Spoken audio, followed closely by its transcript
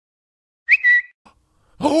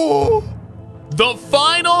Oh, the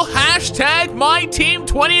final hashtag My Team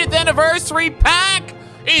 20th Anniversary pack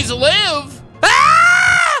is live.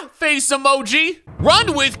 Ah! Face emoji.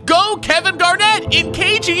 Run with Go Kevin Garnett in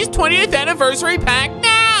KG's 20th Anniversary pack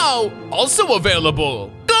now. Also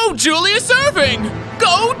available. Go Julius Irving.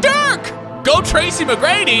 Go Dirk. Go Tracy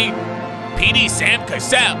McGrady. PD Sam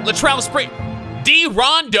Cassell. Latrell Spring. D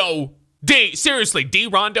Rondo. Seriously, D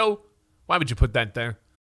Rondo? Why would you put that there?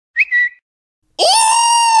 Ooh!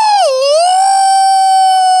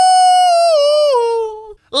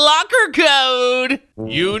 Locker code.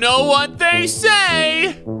 You know what they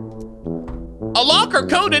say. A locker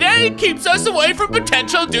code today keeps us away from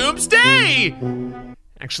potential doomsday.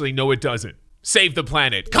 Actually, no, it doesn't. Save the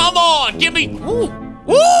planet. Come on, give me.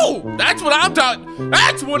 Ooh, that's what I'm talking.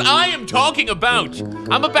 That's what I am talking about.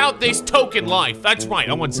 I'm about this token life. That's right.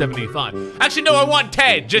 I want 75. Actually, no, I want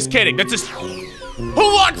 10. Just kidding. That's just. Who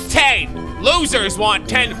wants 10? Losers want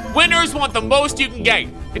 10. Winners want the most you can get.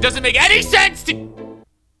 It doesn't make any sense to.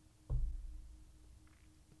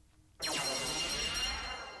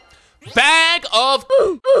 Bag of.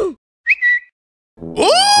 Ooh!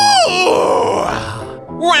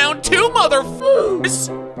 Round 2, motherfuckers.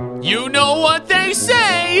 You know what they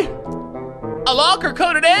say. A locker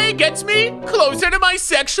code today gets me closer to my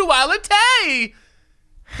sexuality.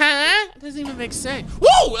 Huh? That doesn't even make sense.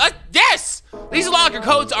 Whoa! Yes! These locker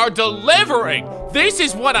codes are delivering. This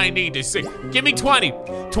is what I need to see. Give me 20.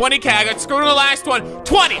 20K. I got screwed in the last one.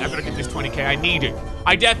 20. I better get this 20K. I need it.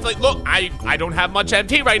 I definitely. Look, I don't have much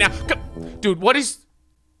MT right now. Dude, what did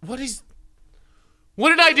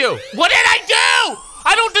I do? What did I do?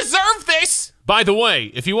 I don't deserve this. By the way,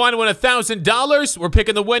 if you want to win $1,000, we're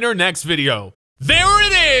picking the winner next video. There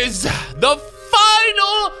it is. The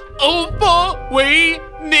final opal we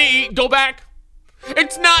need. Go back.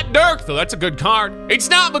 It's not Dirk, though. That's a good card. It's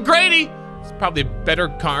not McGrady. It's probably a better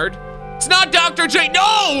card. It's not Dr. J.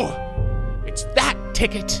 No! It's that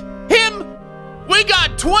ticket. Him. We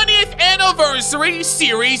got 20th Anniversary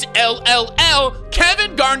Series LLL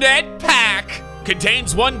Kevin Garnett pack.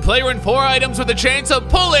 Contains 1 player and 4 items with a chance of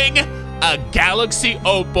pulling a Galaxy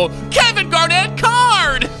Opal Kevin Garnett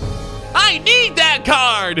card. I need that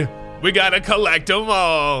card. We gotta collect them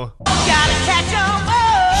all. Gotta catch them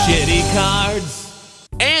all. Shitty cards.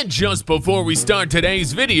 And just before we start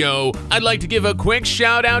today's video, I'd like to give a quick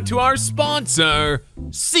shout out to our sponsor,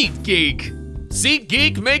 SeatGeek.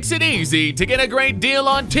 SeatGeek makes it easy to get a great deal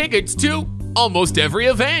on tickets to almost every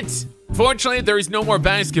event. Fortunately, there is no more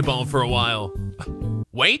basketball for a while.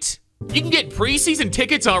 Wait, you can get preseason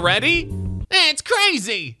tickets already? That's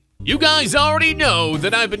crazy. You guys already know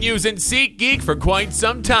that I've been using SeatGeek for quite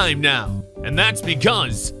some time now. And that's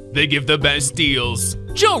because they give the best deals.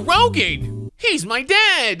 Joe Rogan, he's my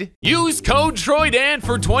dad. Use code Troydan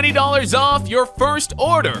for $20 off your first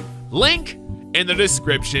order. Link in the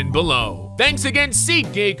description below. Thanks again,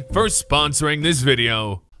 SeatGeek, for sponsoring this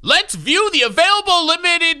video. Let's view the available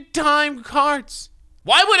limited time cards.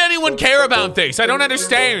 Why would anyone care about this? I don't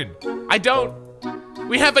understand.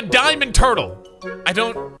 We have a diamond turtle. I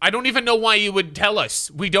don't even know why you would tell us.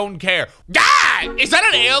 We don't care. Ah! Is that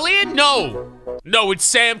an alien? No. No, it's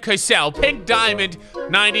Sam Cassell. Pink diamond,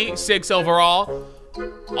 96 overall.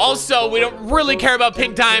 Also, we don't really care about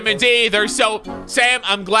pink diamonds either. So, Sam,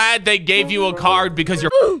 I'm glad they gave you a card because you're.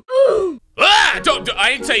 I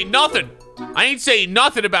ain't saying nothing. I ain't saying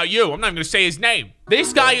nothing about you. I'm not gonna say his name.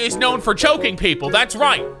 This guy is known for choking people. That's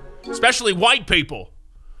right. Especially white people.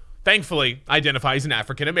 Thankfully, I identify as an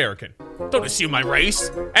African American. Don't assume my race.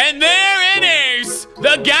 And there it is.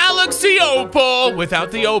 The Galaxy Opal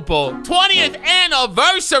without the opal. 20th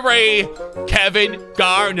Anniversary. Kevin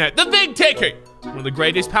Garnett. The big ticket. One of the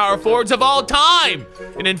greatest power forwards of all time.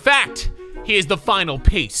 And in fact, he is the final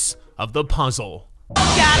piece of the puzzle.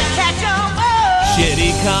 Gotta catch 'em all.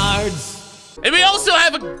 Shitty cards. And we also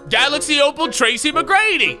have a Galaxy Opal Tracy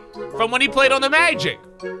McGrady from when he played on the Magic.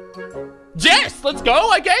 Yes, let's go,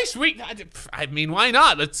 I guess. I mean, why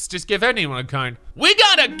not? Let's just give anyone a card. We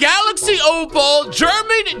got a Galaxy Opal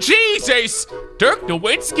German Jesus Dirk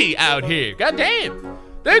Nowitzki out here. Goddamn.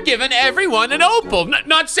 They're giving everyone an opal.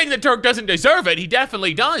 Not saying that Dirk doesn't deserve it. He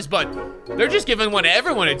definitely does, but they're just giving one to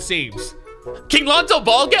everyone, it seems. King Lonzo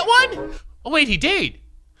Ball get one? Oh, wait, he did.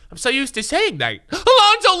 I'm so used to saying that.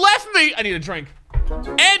 Lonzo left me. I need a drink.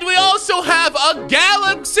 And we also have a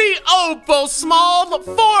Galaxy Opal small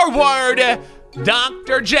forward,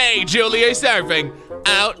 Dr. J, Julius Irving,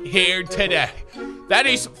 out here today. That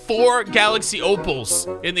is 4 Galaxy Opals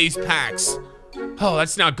in these packs. Oh,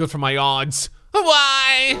 that's not good for my odds.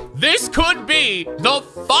 Why? This could be the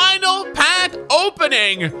final pack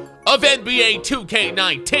opening of NBA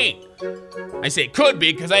 2K19. I say could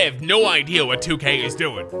be because I have no idea what 2K is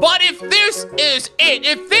doing. But if this is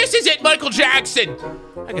it, Michael Jackson,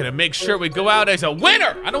 I gotta make sure we go out as a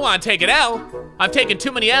winner. I don't want to take an L. I've taken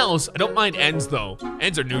too many L's. I don't mind ends though.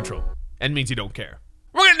 Ends are neutral. End means you don't care.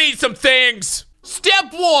 We're gonna need some things.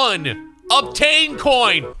 Step 1, obtain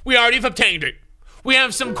coin. We already have obtained it. We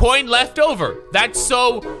have some coin left over. That's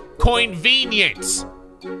so convenient.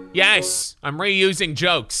 Yes, I'm reusing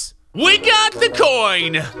jokes. We got the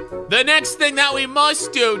coin. The next thing that we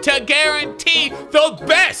must do to guarantee the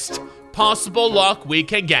best possible luck we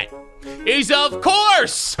can get is, of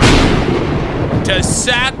course, to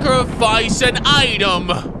sacrifice an item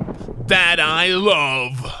that I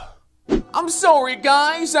love. I'm sorry,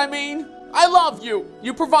 guys. I mean, I love you.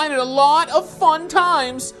 You provided a lot of fun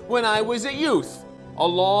times when I was a youth. A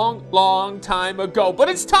long, long time ago. But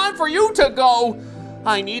it's time for you to go.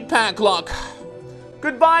 I need pack luck.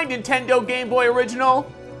 Goodbye, Nintendo Game Boy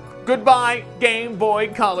Original. Goodbye, Game Boy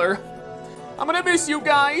Color. I'm gonna miss you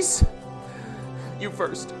guys. You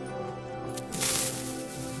first.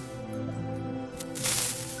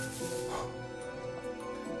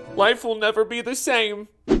 Life will never be the same.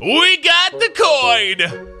 We got the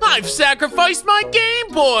coin! I've sacrificed my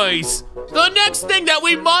Game Boys! The next thing that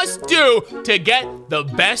we must do to get the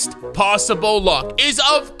best possible luck is,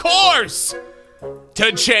 of course,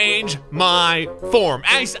 to change my form.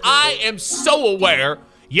 As I am so aware,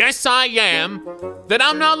 yes I am, that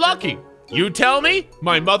I'm not lucky. You tell me,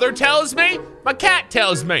 my mother tells me, my cat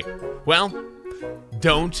tells me. Well,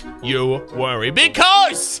 don't you worry,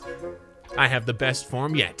 because I have the best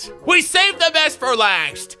form yet. We saved the best for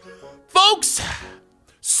last. Folks,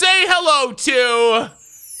 say hello to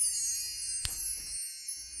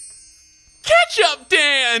Ketchup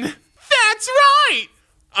Dan. That's right.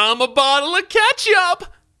 I'm a bottle of ketchup.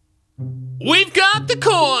 We've got the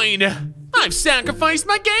coin. I've sacrificed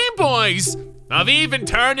my Game Boys. I've even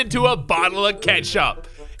turned into a bottle of ketchup.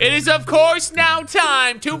 It is, of course, now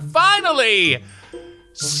time to finally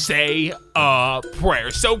say a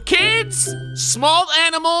prayer. So kids, small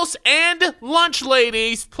animals, and lunch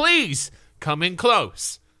ladies, please come in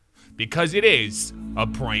close, because it is a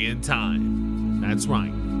praying time. That's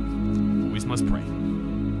right. Always must pray.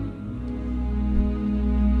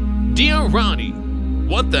 Dear Ronnie,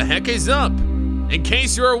 what the heck is up? In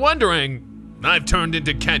case you're wondering, I've turned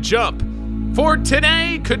into ketchup. For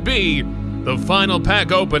today could be the final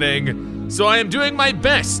pack opening, so I am doing my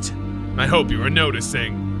best. I hope you are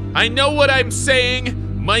noticing. I know what I'm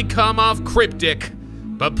saying might come off cryptic,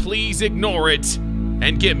 but please ignore it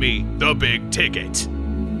and give me the big ticket.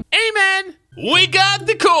 Amen! We got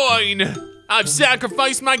the coin! I've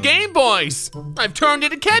sacrificed my Game Boys. I've turned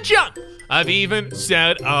into ketchup. I've even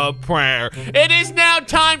said a prayer. It is now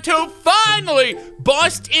time to finally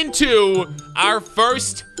bust into our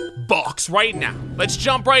first box right now. Let's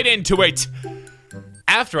jump right into it.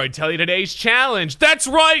 After I tell you today's challenge. That's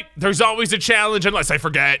right, there's always a challenge unless I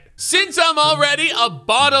forget. Since I'm already a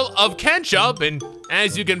bottle of ketchup, and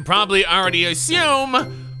as you can probably already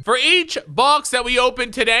assume, for each box that we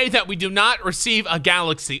open today that we do not receive a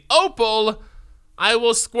Galaxy Opal, I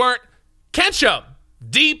will squirt ketchup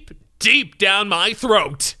deep down my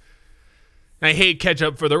throat. I hate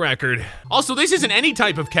ketchup, for the record. Also, this isn't any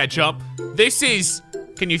type of ketchup. This is,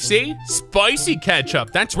 can you see? Spicy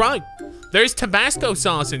ketchup, that's right. There's Tabasco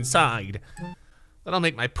sauce inside. That'll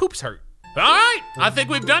make my poops hurt. All right, I think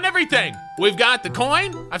we've done everything. We've got the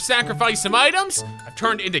coin, I've sacrificed some items, I've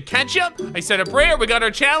turned into ketchup, I said a prayer, we got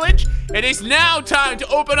our challenge. It is now time to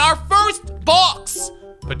open our first box.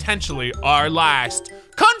 Potentially our last.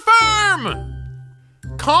 Confirm!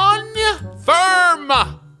 Confirm!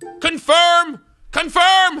 Confirm!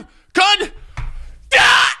 Confirm!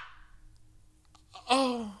 Ah!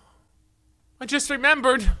 Oh, I just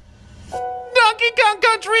remembered. Donkey Kong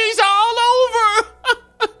Country is all over!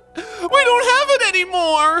 We don't have it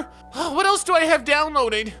anymore! What else do I have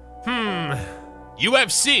downloaded?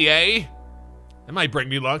 UFC, eh? That might bring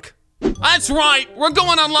me luck. That's right, we're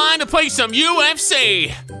going online to play some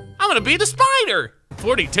UFC. I'm gonna be the Spider.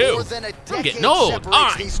 42. I'm getting old. All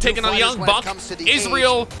right, taking on a young buck,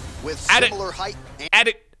 Israel, at it.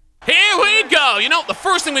 Here we go. You know, the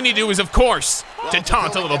first thing we need to do is, of course, to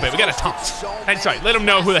taunt a little bit. We gotta taunt. That's right, let them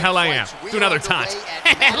know who the hell I am. Do another taunt. Look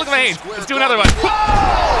at my hands. Let's do another one.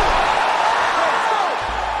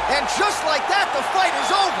 And just like that, the fight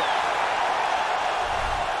is over.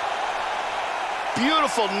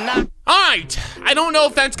 Beautiful knock. All right, I don't know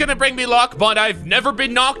if that's gonna bring me luck, but I've never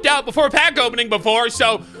been knocked out before a pack opening before,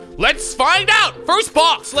 so let's find out. First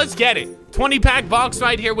box, let's get it. 20 pack box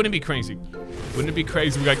right here, wouldn't it be crazy? Wouldn't it be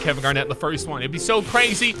crazy we got Kevin Garnett in the first one? It'd be so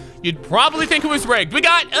crazy, you'd probably think it was rigged. We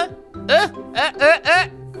got,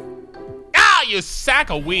 ah, you sack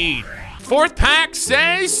of weed. Fourth pack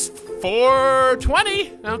says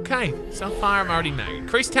 420. Okay, so far I'm already married.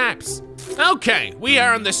 Chris Taps. Okay, we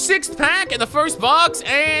are on the sixth pack in the first box,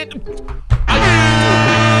 and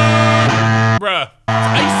bruh,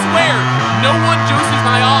 I swear, no one juices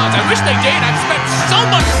my odds. I wish they did. I've spent so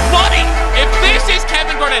much money. If this is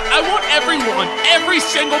Kevin Garnett, I want everyone, every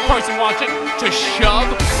single person watching, to shove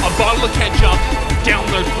a bottle of ketchup down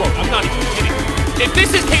their throat. I'm not even kidding. If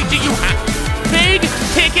this is KG, you have big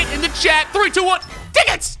ticket in the chat. 3, 2, 1,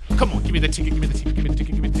 tickets! Come on, give me the ticket, give me the ticket, give me the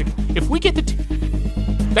ticket, give me the ticket. If we get the ticket,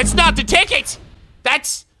 that's not the ticket.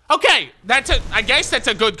 That's, okay, I guess that's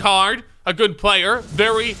a good card, a good player,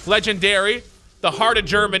 very legendary. The heart of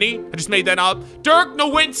Germany, I just made that up. Dirk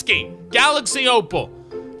Nowitzki, Galaxy Opal.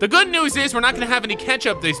 The good news is we're not gonna have any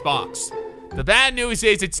ketchup this box. The bad news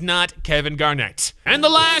is it's not Kevin Garnett. And the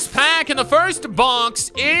last pack in the first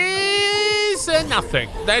box is nothing.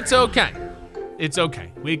 That's okay. It's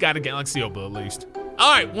okay. We got a Galaxy Opal at least.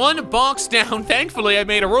 All right, one box down. Thankfully, I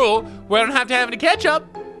made a rule where I don't have to have any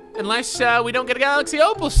ketchup unless we don't get a Galaxy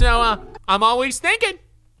Opal. So I'm always thinking,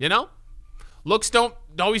 you know, looks don't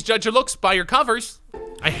always judge your looks by your covers.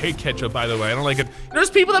 I hate ketchup, by the way. I don't like it. There's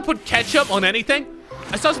people that put ketchup on anything.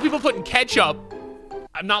 I saw some people putting ketchup,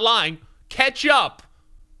 I'm not lying, ketchup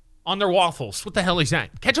on their waffles. What the hell is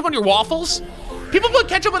that? Ketchup on your waffles? People put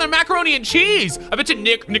ketchup on their macaroni and cheese. I bet you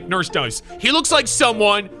Nick Nurse does. He looks like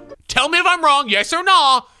someone, tell me if I'm wrong, yes or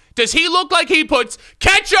no. Does he look like he puts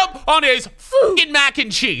ketchup on his fucking mac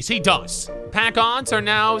and cheese? He does. Pack-ons are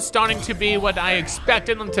now starting to be what I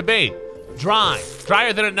expected them to be. Dry,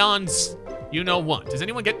 drier than a nun's, you know what. Does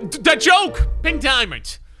anyone get that joke? Pink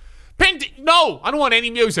Diamond. No, I don't want any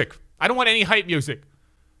music. I don't want any hype music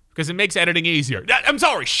because it makes editing easier. I'm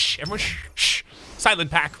sorry, shh, everyone shh. Silent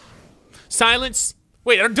pack. Silence.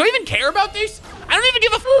 Wait, do I even care about this? I don't even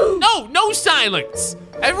give a no silence.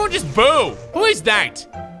 Everyone just boo. Who is that?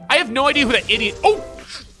 I have no idea who that idiot, oh,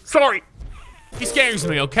 sorry. He scares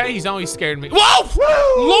me, okay? He's always scared me. Whoa,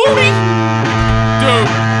 Lordy. Dude.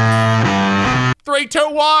 3, 2,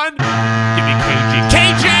 1. Give me KG.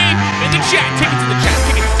 KG in the chat, tickets in the chat,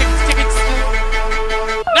 tickets.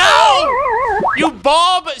 No! You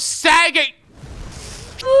Bob Saget.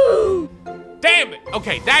 Damn it.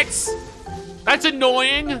 Okay, that's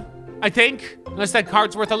annoying, I think. Unless that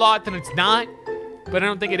card's worth a lot, then it's not. But I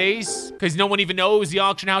don't think it is, because no one even knows the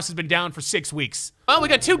auction house has been down for 6 weeks. Well, we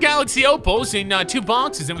got 2 Galaxy Opals in 2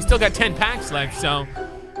 boxes, and we still got 10 packs left, so.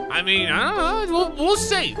 I mean, I don't know, we'll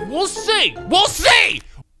see. We'll see. We'll see!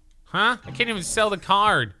 Huh? I can't even sell the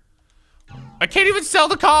card. I can't even sell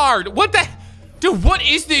the card. What the? Dude, what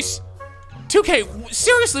is this? 2K,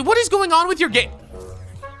 seriously, what is going on with your game?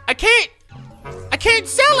 I can't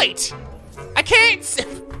sell it. I can't.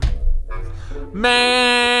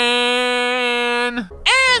 Man.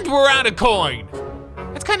 And we're out of coin.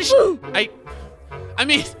 That's kind of I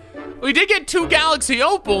mean, we did get 2 Galaxy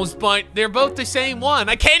Opals, but they're both the same one.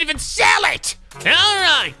 I can't even sell it. All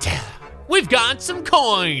right, we've got some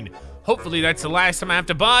coin. Hopefully that's the last time I have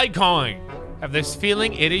to buy coin. I have this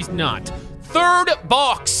feeling it is not. Third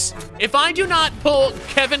box. If I do not pull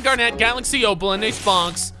Kevin Garnett Galaxy Opal in this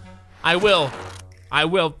box, I will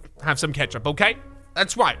have some ketchup, okay?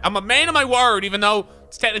 That's right, I'm a man of my word, even though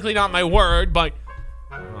it's technically not my word, but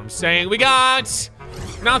I'm saying we got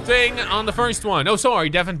nothing on the first one. Oh, sorry,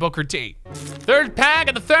 Devin Booker T. Third pack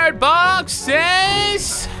of the third box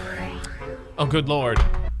says, oh, good Lord.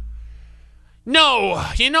 No,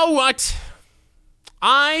 you know what?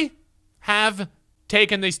 I have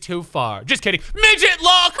taken this too far. Just kidding. Midget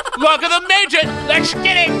luck! Luck of the midget! Let's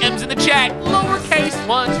get it! M's in the chat. Lowercase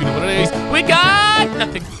 1, you know what it is. We got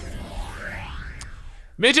nothing.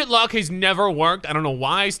 Midget luck has never worked. I don't know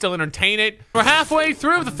why I still entertain it. We're halfway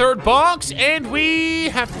through the third box and we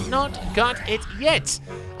have not got it yet.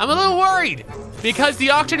 I'm a little worried because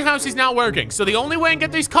the auction house is not working. So the only way I can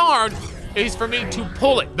get this card is for me to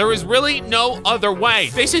pull it. There is really no other way.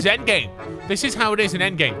 This is endgame. This is how it is in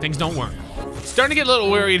endgame. Things don't work. Starting to get a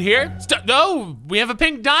little worried here. No, we have a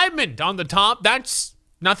pink diamond on the top. That's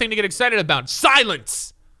nothing to get excited about.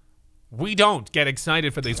 Silence. We don't get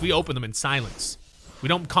excited for these. We open them in silence. We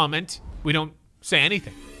don't comment. We don't say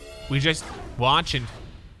anything. We just watch and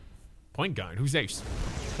point guard. Who's this?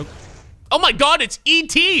 Oh my God, it's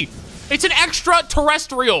E.T. It's an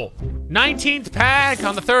extraterrestrial. 19th pack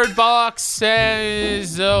on the third box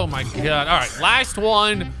says, oh my God. All right, last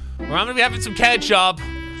one where I'm gonna be having some ketchup.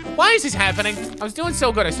 Why is this happening? I was doing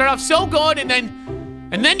so good. I started off so good and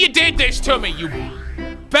then you did this to me, you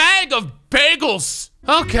bag of bagels.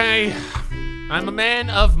 Okay, I'm a man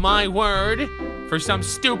of my word. For some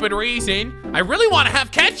stupid reason, I really want to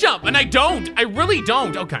have ketchup, and I don't. I really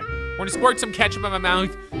don't. Okay, we're gonna squirt some ketchup in my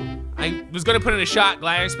mouth. I was gonna put in a shot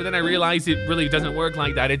glass, but then I realized it really doesn't work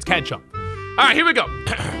like that. It's ketchup. All right, here we go.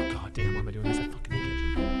 God damn, why am I doing this? I fucking hate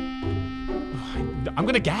ketchup. I'm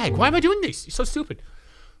gonna gag. Why am I doing this? You're so stupid.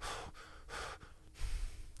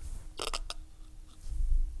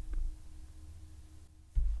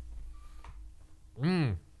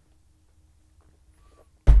 Mmm.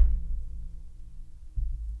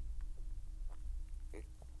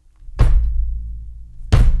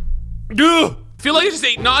 Ugh! Feel like I just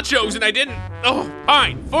ate nachos and I didn't. Oh,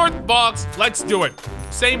 fine. Fourth box, let's do it.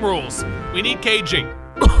 Same rules. We need KG.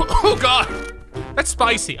 Oh God, that's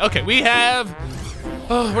spicy. Okay, we have.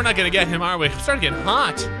 Oh, we're not gonna get him, are we? I'm starting to get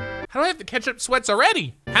hot. How do I have the ketchup sweats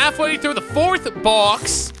already? Halfway through the fourth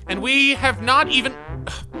box, and we have not even.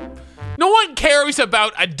 No one cares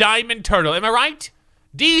about a diamond turtle, am I right?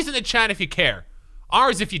 D's in the chat if you care.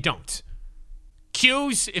 R's if you don't.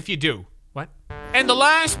 Q's if you do. What? And the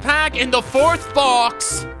last pack in the fourth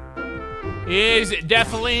box is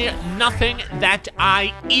definitely nothing that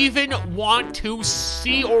I even want to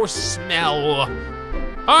see or smell.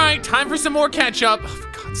 All right, time for some more ketchup. Oh,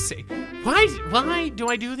 for God's sake. Why do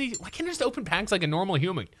I do these? Why can't I just open packs like a normal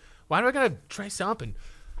human? Why do I gotta dress up and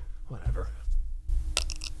whatever?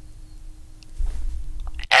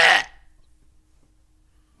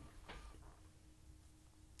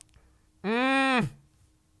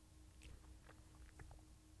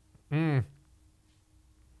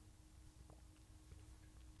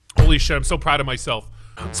 Holy shit, I'm so proud of myself.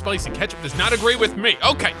 Spicy ketchup does not agree with me.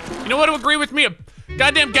 Okay, you know what will agree with me? A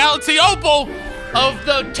goddamn Galaxy Opal of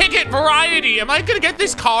the ticket variety. Am I gonna get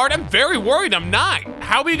this card? I'm very worried I'm not.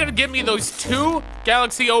 How are you gonna give me those 2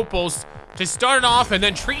 Galaxy Opals to start off and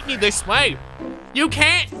then treat me this way? You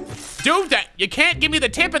can't do that. You can't give me the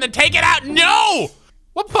tip and then take it out. No!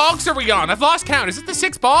 What box are we on? I've lost count. Is it the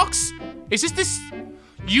 6th box? Is this?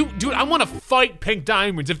 Dude, I wanna fight pink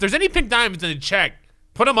diamonds. If there's any pink diamonds in the check,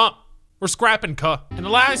 put them up. We're scrapping, cuh. And the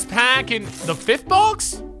last pack in the 5th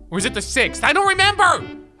box? Or is it the 6th? I don't remember.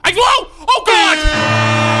 Whoa! Oh God!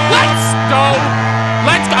 Let's go.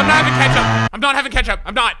 Let's go. I'm not having ketchup. I'm not having ketchup.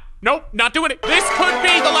 I'm not. Nope, not doing it. This could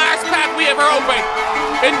be the last pack we ever open.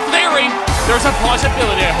 In theory, there's a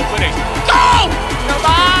possibility. I hope it is. Go! Come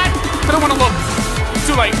on! I don't want to look. It's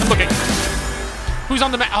too late. I'm looking. Who's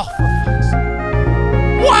on the map? Oh, for fuck's sake.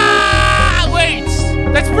 Wow! Wait.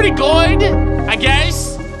 That's pretty good, I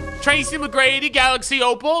guess. Tracy McGrady, Galaxy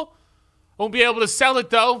Opal. Won't be able to sell it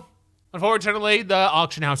though. Unfortunately, the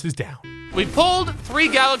auction house is down. We pulled 3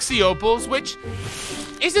 Galaxy Opals, which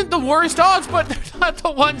isn't the worst odds, but they're not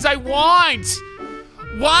the ones I want.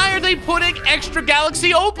 Why are they putting extra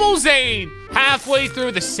Galaxy Opals in? Halfway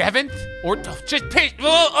through the 7th? Or just piss.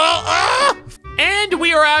 And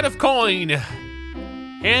we are out of coin.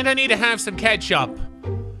 And I need to have some ketchup.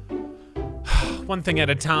 One thing at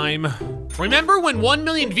a time. Remember when 1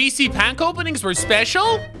 million VC pack openings were special?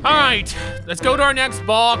 All right, let's go to our next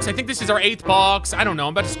box. I think this is our 8th box. I don't know,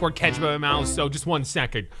 I'm about to squirt ketchup in my mouth, so just 1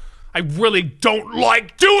 second. I really don't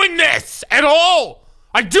like doing this at all.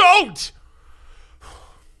 I don't.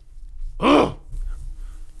 Ugh.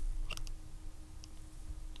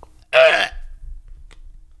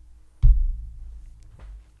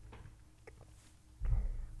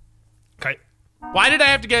 Okay, why did I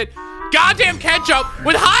have to get goddamn ketchup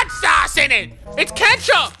with hot sauce in it? It's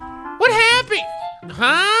ketchup. What happened?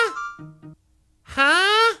 Huh?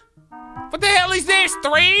 Huh? What the hell is this?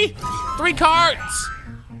 3 cards.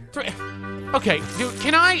 3. Okay, dude,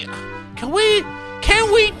 can we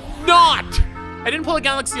not? I didn't pull a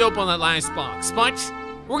Galaxy Opal on that last box, but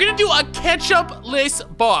we're gonna do a ketchup-less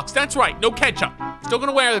box. That's right, no ketchup. Still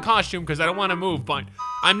gonna wear the costume because I don't wanna move, but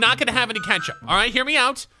I'm not gonna have any ketchup. All right, hear me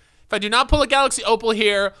out. If I do not pull a Galaxy Opal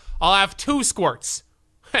here, I'll have 2 squirts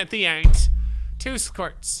at the end. 2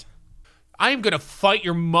 squirts. I am gonna fight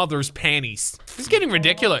your mother's panties. This is getting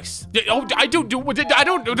ridiculous. Oh, I don't.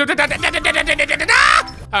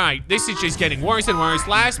 All right, this is just getting worse and worse.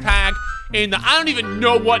 Last pack in the, I don't even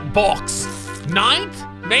know what box.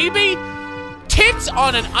 9th, maybe? Tits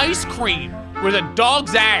on an ice cream with a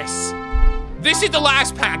dog's ass. This is the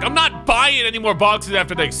last pack. I'm not buying any more boxes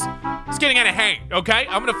after this. It's getting out of hand, okay?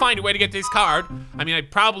 I'm gonna find a way to get this card. I mean, I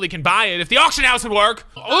probably can buy it if the auction house would work.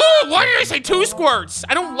 Oh, why did I say 2 squirts?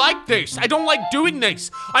 I don't like this. I don't like doing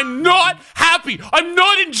this. I'm not happy. I'm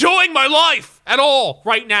not enjoying my life at all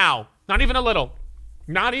right now. Not even a little.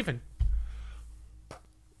 Not even.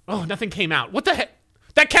 Oh, nothing came out. What the heck?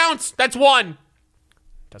 That counts. That's 1.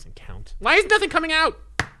 Doesn't count. Why is nothing coming out?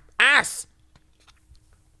 ass.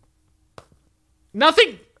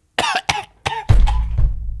 Nothing.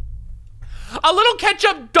 A little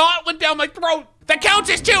ketchup dot went down my throat. That counts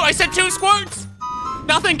as 2. I said 2 squirts.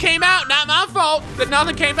 Nothing came out. Not my fault that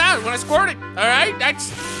nothing came out when I squirted. All right,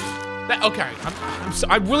 okay.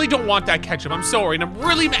 I really don't want that ketchup. I'm sorry, and I'm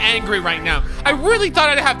really angry right now. I really thought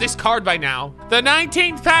I'd have this card by now. The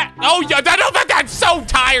 19th pack. Oh yeah, I'm so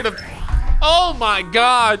tired of. Oh my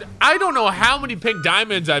God. I don't know how many pink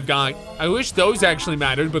diamonds I've got. I wish those actually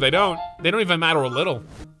mattered, but they don't. They don't even matter a little.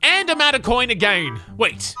 And I'm out of coin again.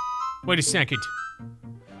 Wait a second.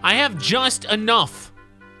 I have just enough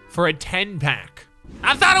for a 10 pack.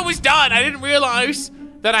 I thought it was done. I didn't realize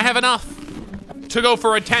that I have enough to go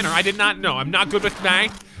for a 10er. I did not know. I'm not good with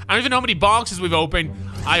math. I don't even know how many boxes we've opened.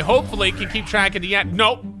 I hopefully can keep track of the end.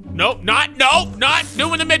 Nope, not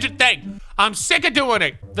doing the midget thing. I'm sick of doing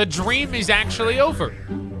it. The dream is actually over.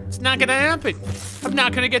 It's not gonna happen. I'm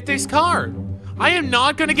not gonna get this card. I am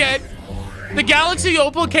not gonna get the Galaxy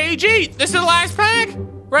Opal KG. This is the last pack,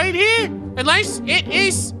 right here. Unless it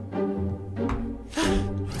is,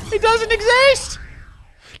 it doesn't exist.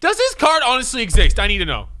 Does this card honestly exist? I need to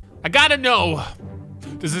know. I gotta know.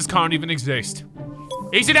 Does this card even exist?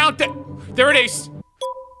 Is it out there? There it is.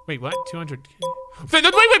 Wait, what? 200. Wait,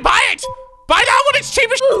 buy it! Buy that one, it's cheap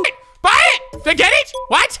as shit! Buy it! They get it?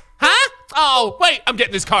 What? Huh? Oh, wait, I'm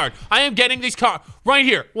getting this card. I am getting this card. Right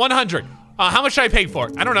here, 100. How much should I pay for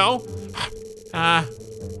it? I don't know. I'm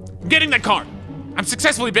getting that card. I'm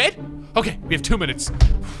successfully bid? Okay, we have 2 minutes.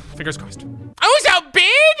 Fingers crossed. I was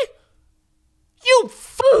outbid? You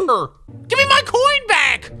f***er! Give me my coin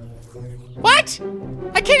back! What?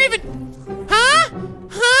 I can't even, huh?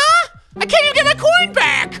 I can't even get my coin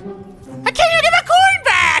back! I can't even get my coin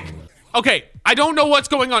back! Okay, I don't know what's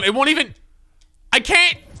going on. It won't even, I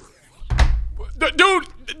can't. Dude, they're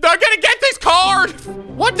gonna get this card!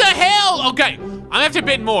 What the hell? Okay, I have to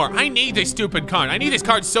bid more. I need this stupid card. I need this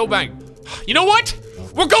card so bad. You know what?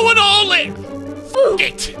 We're going all in! F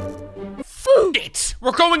it! F it!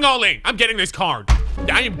 We're going all in. I'm getting this card.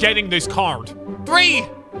 I am getting this card. 3,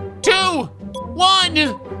 2,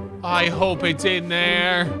 1. I hope it's in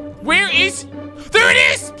there. Where is? There it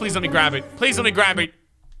is! Please let me grab it. Please let me grab it.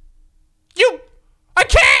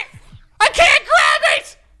 I can't grab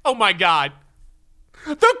it! Oh my God.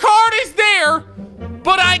 The card is there,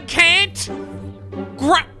 but I can't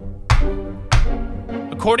grab.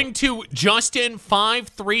 According to Justin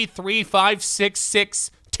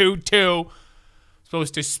 533566622,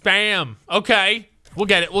 supposed to spam. Okay, we'll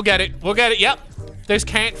get it. Yep, this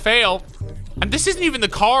can't fail. And this isn't even the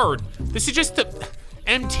card. This is just the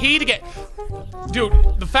MT to get. Dude,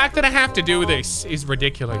 the fact that I have to do this is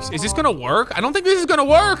ridiculous. Is this gonna work? I don't think this is gonna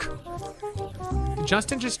work. Did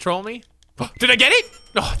Justin just troll me? Did I get it?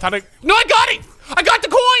 No, I got it. I got the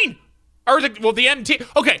coin. Or the MT.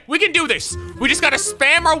 Okay, we can do this. We just gotta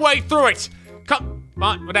spam our way through it. Come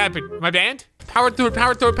on, what happened? My band? Power through it. Come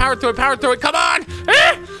on.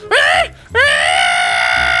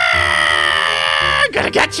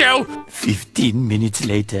 Gonna get you. 15 minutes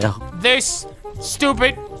later. This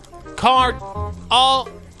stupid card. All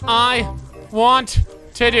I want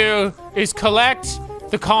to do is collect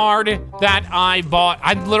the card that I bought.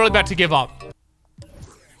 I'm literally about to give up.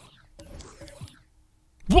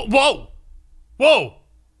 Whoa.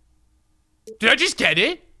 Did I just get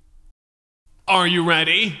it? Are you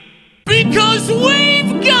ready? Because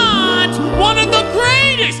we've got one of the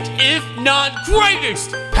greatest, if not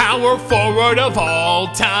greatest, power forward of all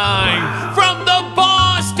time. From the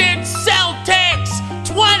Boston Celtics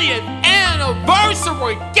 20th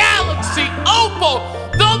anniversary Galaxy Opal,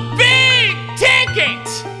 the big ticket,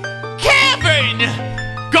 Kevin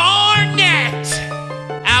Garnett,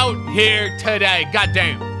 out here today.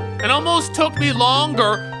 Goddamn. It almost took me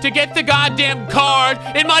longer to get the goddamn card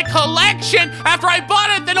in my collection after I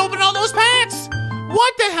bought it than open all those packs.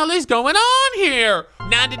 What the hell is going on here?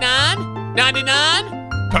 99?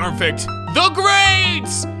 99? Perfect. The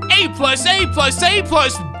grades. A+,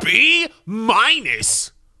 B-.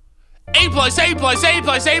 A+.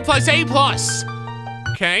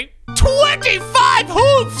 Okay. 25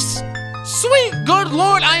 hoofs. Sweet good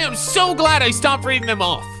Lord, I am so glad I stopped reading them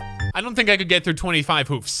off. I don't think I could get through 25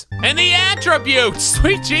 hoofs. And the attributes,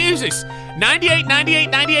 sweet Jesus. 98, 98,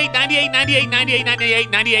 98, 98, 98, 98, 98,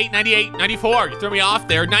 98, 98, 94. You threw me off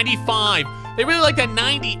there. 95. They really like that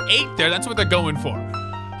 98 there. That's what they're going for.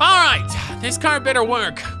 All right, this card better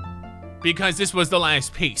work because this was the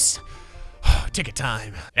last piece. Ticket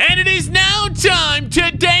time. And it is now time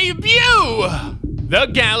to debut the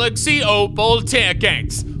Galaxy Opal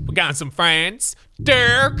tickets. We got some friends,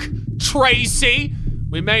 Dirk, Tracy,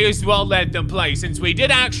 We may as well let them play since we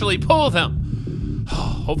did actually pull them.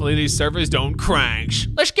 Hopefully these servers don't crash.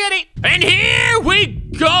 Let's get it. And here we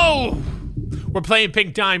go. We're playing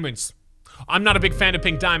Pink Diamonds. I'm not a big fan of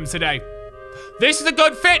Pink Diamonds today. This is a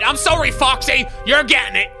good fit. I'm sorry, Foxy. You're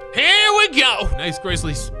getting it. Here we go. Nice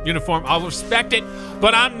Grizzlies uniform. I'll respect it,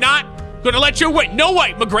 but I'm not gonna let you win. No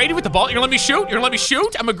way. McGrady with the ball. You're gonna let me shoot? You're gonna let me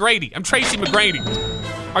shoot? I'm McGrady. I'm Tracy McGrady.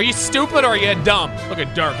 Are you stupid or are you dumb? Look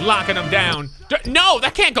at Dirk locking him down. No,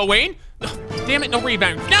 that can't go in. Damn it, no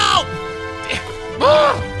rebound. No!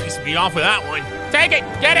 Pissed me off with that one. Take it,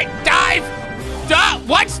 get it, dive!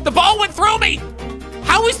 What? The ball went through me!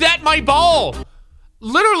 How is that my ball?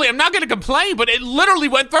 Literally, I'm not gonna complain, but it literally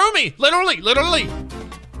went through me. Literally.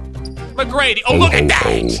 McGrady, oh look at that!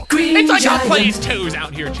 It's like I'm playing twos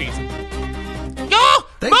out here, cheesing. Oh,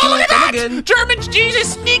 look at that! Again. German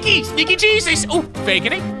Jesus, sneaky Jesus. Oh,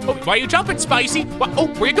 faking it. Oh, why are you jumping, Spicy? Oh,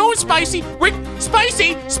 where you going, Spicy?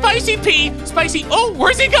 Spicy P, Spicy. Oh,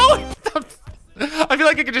 where's he going? I feel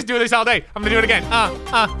like I could just do this all day. I'm gonna do it again.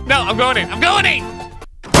 No, I'm going in.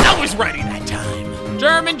 I was ready that time.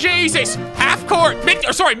 German Jesus, half court,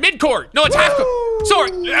 mid court. No, it's half court.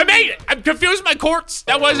 Sorry, I made it. I'm confused my courts.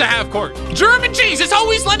 That was a half court. German Jesus,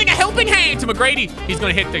 always lending a helping hand to McGrady. He's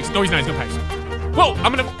gonna hit things. No, he's not, he's gonna pass. Whoa,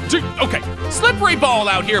 okay. Slippery ball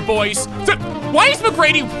out here, boys. Why is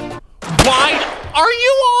McGrady wide? Are you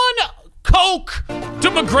on coke?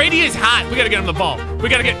 Dude, McGrady is hot. We gotta get him the ball.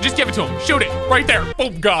 Just give it to him. Shoot it, right there. Oh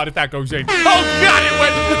God, if that goes in. Oh God, it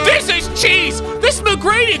went. This is cheese. This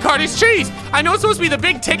McGrady card is cheese. I know it's supposed to be the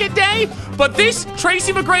big ticket day, but this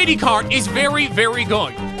Tracy McGrady card is very, very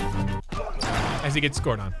good. As he gets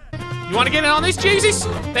scored on. You wanna get in on this, Jesus?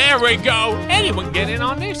 There we go. Anyone can get in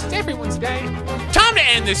on this. It's everyone's day. Time to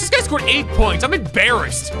end this. This guy scored 8 points. I'm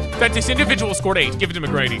embarrassed that this individual scored 8. Give it to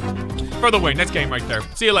McGrady. For the win. That's game right there.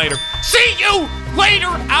 See you later. See you later,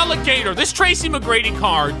 alligator. This Tracy McGrady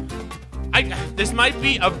card, this might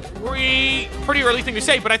be a pretty early thing to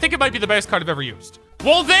say, but I think it might be the best card I've ever used.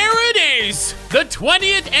 Well, there it is. The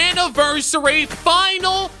 20th anniversary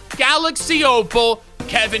final Galaxy Opal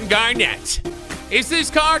Kevin Garnett. Is this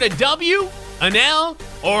card a W, an L,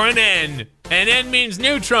 or an N? An N means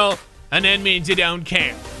neutral, an N means you don't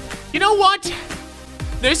care. You know what?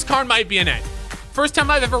 This card might be an N. First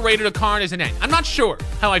time I've ever rated a card as an N. I'm not sure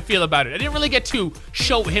how I feel about it. I didn't really get to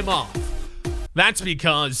show him off. That's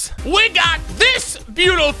because we got this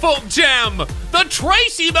beautiful gem, the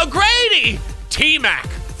Tracy McGrady T-Mac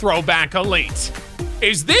Throwback Elite.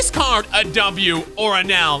 Is this card a W or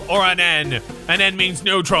an L or an N? An N means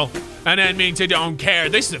neutral. An N means you don't care.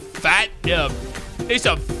 This is a fat dub. It's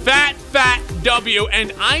a fat W,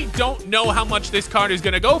 and I don't know how much this card is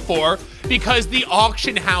gonna go for because the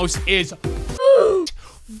auction house is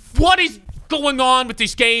What is going on with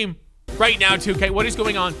this game right now, 2K? What is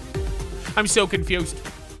going on? I'm so confused.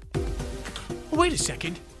 Oh, wait a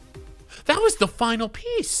second. That was the final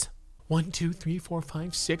piece. 1, 2, 3, 4,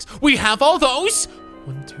 5, 6. We have all those.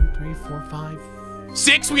 1, 2, 3, 4, 5,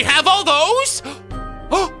 6. We have all those.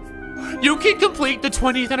 Oh, you can complete the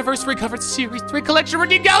 20th anniversary covered series 3 collection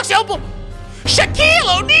redeemed Galaxy Opal.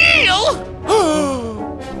 Shaquille O'Neal.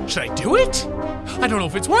 Should I do it? I don't know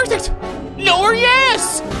if it's worth it. No or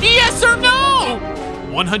yes? Yes or no?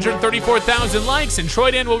 134,000 likes and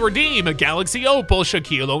Troydan will redeem a Galaxy Opal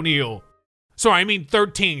Shaquille O'Neal. Sorry, I mean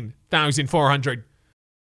 13,400.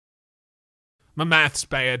 My math's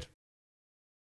bad.